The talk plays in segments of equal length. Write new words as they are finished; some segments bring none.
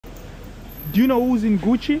Do you know who's in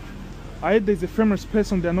Gucci? I heard there's a famous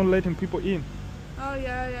person they're not letting people in. Oh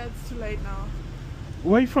yeah, it's too late now.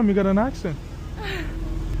 Where are you from? You got an accent.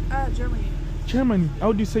 Germany. Germany.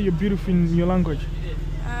 How do you say you're beautiful in your language?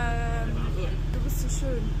 Du bist so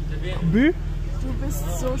schön. Du? Du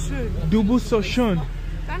bist so schön. Du bist so schön.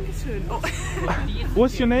 Dankeschön. Oh.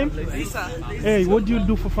 What's your name? Lisa. Hey, what do you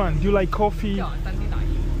do for fun? Do you like coffee?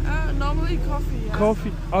 Normally coffee. Yeah.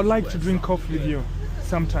 Coffee? I'd like to drink coffee with you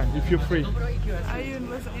sometime if you're free. Are you in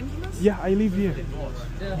Los Angeles? Yeah, I live here.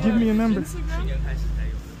 Give me a number. Instagram?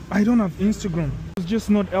 I don't have Instagram. It's just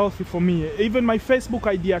not healthy for me. Even my Facebook,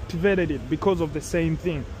 I deactivated it because of the same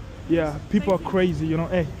thing. Yeah, people are crazy, you know.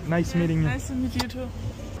 Hey, nice meeting you. Nice to meet you too.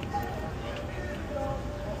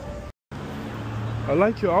 I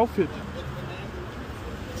like your outfit.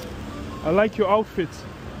 I like your outfit.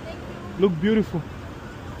 Look beautiful.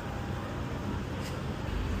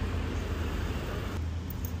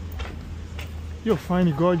 You're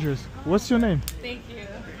fine, gorgeous. What's your name? Thank you.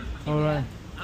 All right.